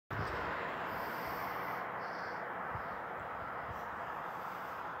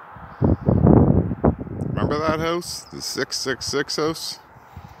Remember that house? The 666 house?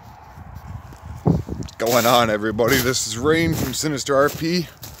 What's going on, everybody? This is Rain from Sinister RP.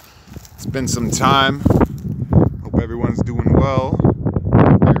 It's been some time. Hope everyone's doing well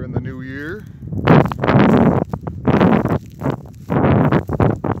here in the new year.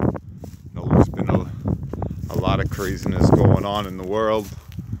 No, there's been a lot of craziness going on in the world.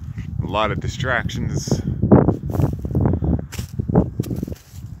 A lot of distractions.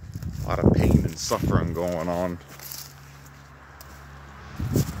 A lot of pain and suffering going on.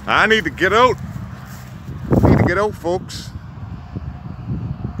 I need to get out. I need to get out, folks.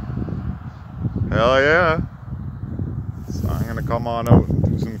 Hell yeah. So I'm gonna come on out and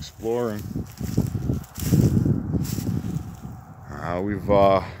do some exploring.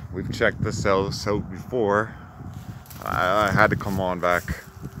 We've checked this house out before. I had to come on back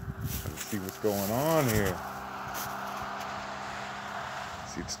and see what's going on here.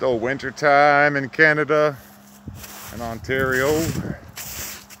 See, it's still winter time in Canada and Ontario.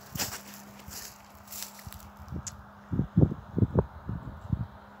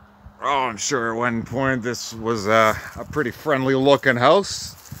 Oh, I'm sure at one point this was a pretty friendly looking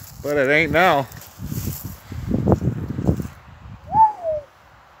house, but it ain't now.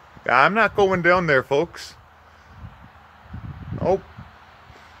 I'm not going down there, folks. Nope.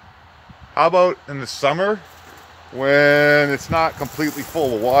 How about in the summer when it's not completely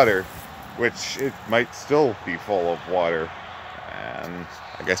full of water, which it might still be full of water, and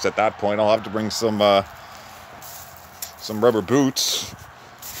I guess at that point I'll have to bring some rubber boots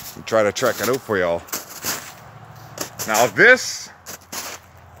and try to trek it out for y'all. Now this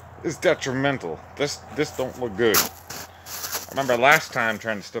is detrimental. This don't look good. I remember last time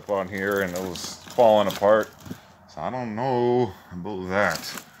trying to step on here and it was falling apart. So I don't know about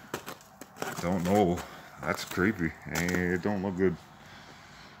that. I don't know. That's creepy. It don't look good.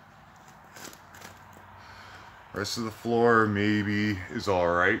 Rest of the floor maybe is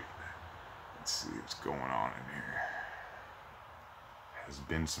alright. Let's see what's going on in here. Has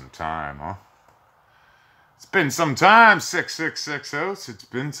been some time, huh? It's been some time, 666 house. It's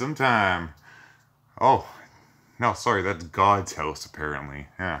been some time. Oh, no, sorry, that's God's house, apparently.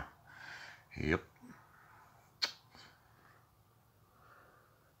 Yeah. Yep.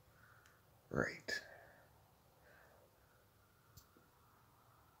 Right.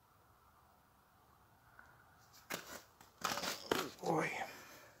 Oh, boy.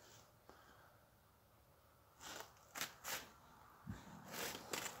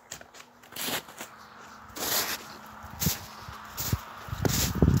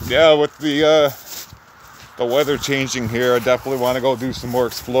 Yeah, with the weather changing here, I definitely want to go do some more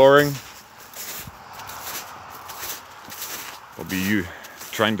exploring. I'll be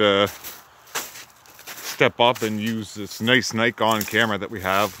trying to step up and use this nice Nikon camera that we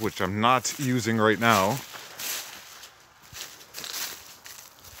have, which I'm not using right now.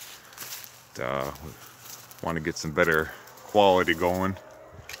 Want to get some better quality going.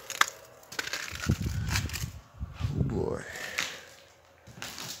 Oh boy.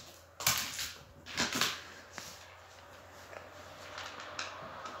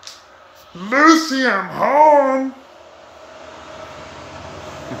 Lucy, I'm home!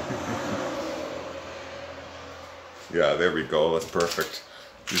 Yeah, there we go. That's perfect.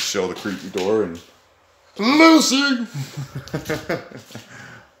 Just show the creepy door and... Lucy!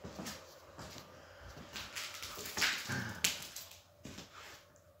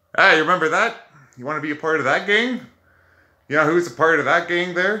 Hey, you remember that? You want to be a part of that gang? You know who's a part of that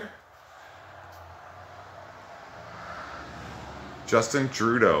gang there? Justin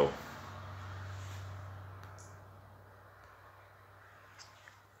Trudeau.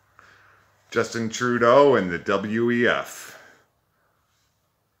 Justin Trudeau and the WEF.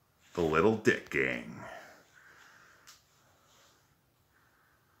 The Little Dick Gang.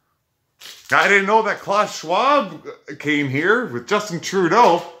 I didn't know that Klaus Schwab came here with Justin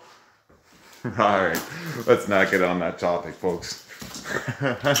Trudeau. Alright, let's not get on that topic, folks.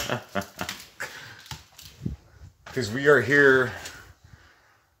 Because we are here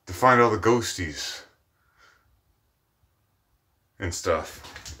to find all the ghosties and stuff.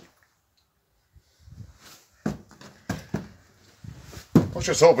 Let's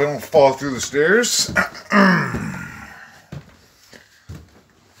just hope I don't fall through the stairs.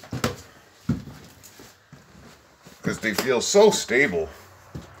 Because they feel so stable.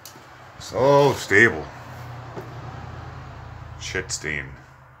 So stable. Shit stain.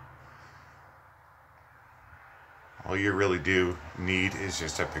 All you really do need is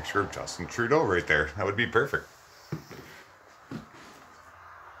just a picture of Justin Trudeau right there. That would be perfect.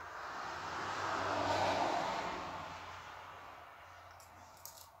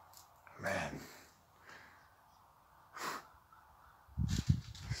 Man.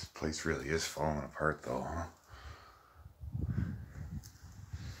 place really is falling apart though, huh?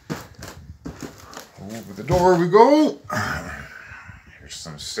 Over the door we go. Here's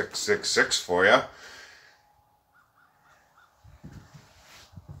some 666 for you.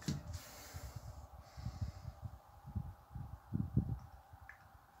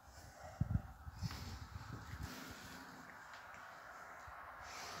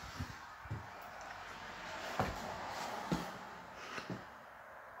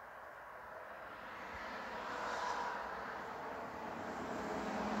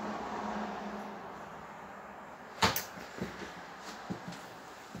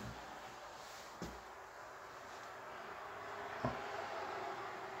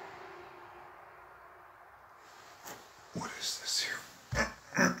 What is this here?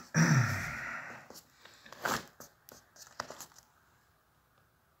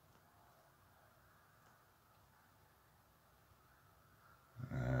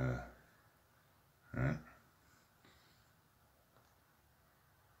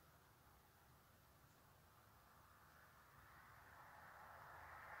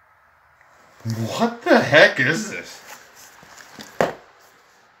 What the heck is this?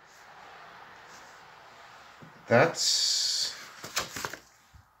 That's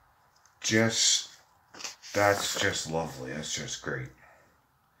just lovely. That's just great.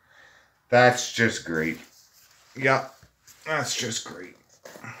 That's just great. Yeah, that's just great.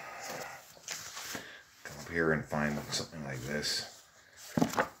 Come up here and find something like this.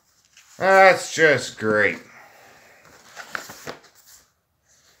 That's just great.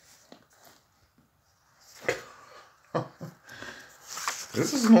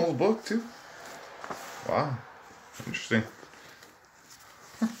 This is an old book too. Wow. Interesting.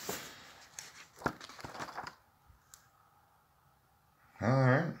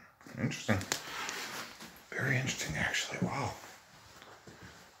 Alright. Interesting. Very interesting actually. Wow.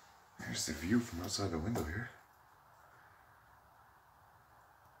 Here's the view from outside the window here.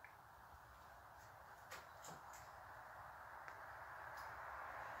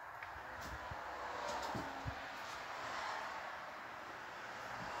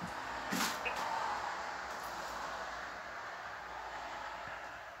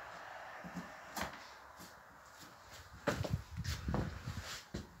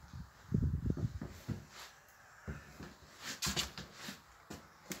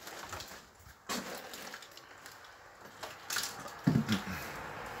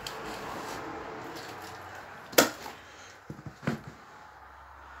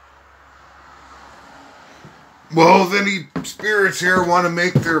 Well, if any spirits here want to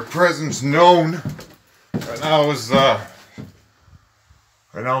make their presence known, right now is the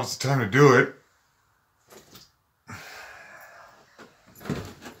time to do it.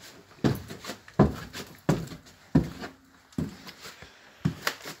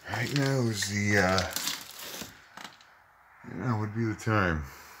 Right now is the now would be the time.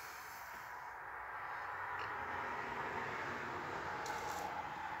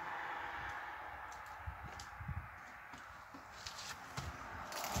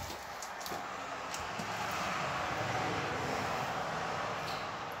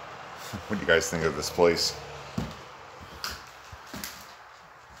 What do you guys think of this place?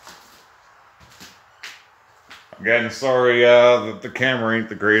 Again, sorry that the camera ain't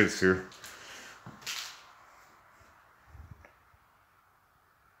the greatest here.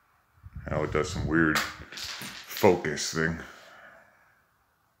 Now it does some weird focus thing.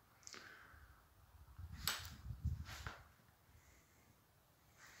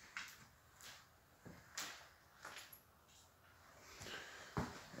 A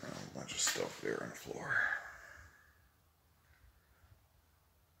bunch of stuff there on the floor.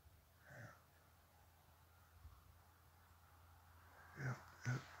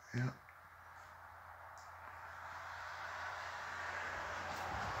 Yeah.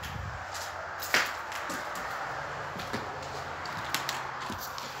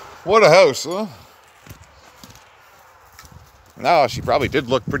 What a house, huh? No, she probably did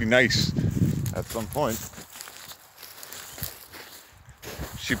look pretty nice at some point.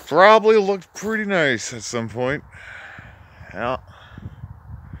 She probably looked pretty nice at some point. Yeah.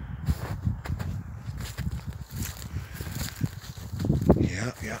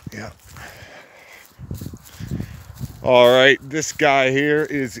 Yeah. All right, this guy here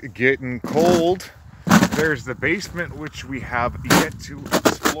is getting cold. There's the basement, which we have yet to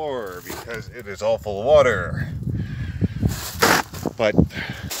explore because it is all full of water. But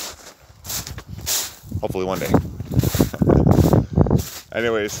hopefully one day.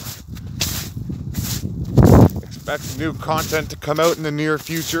 Anyways, expect new content to come out in the near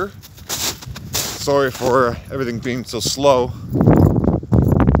future. Sorry for everything being so slow.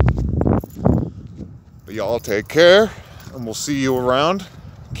 But y'all take care, and we'll see you around.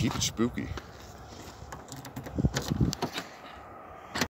 Keep it spooky.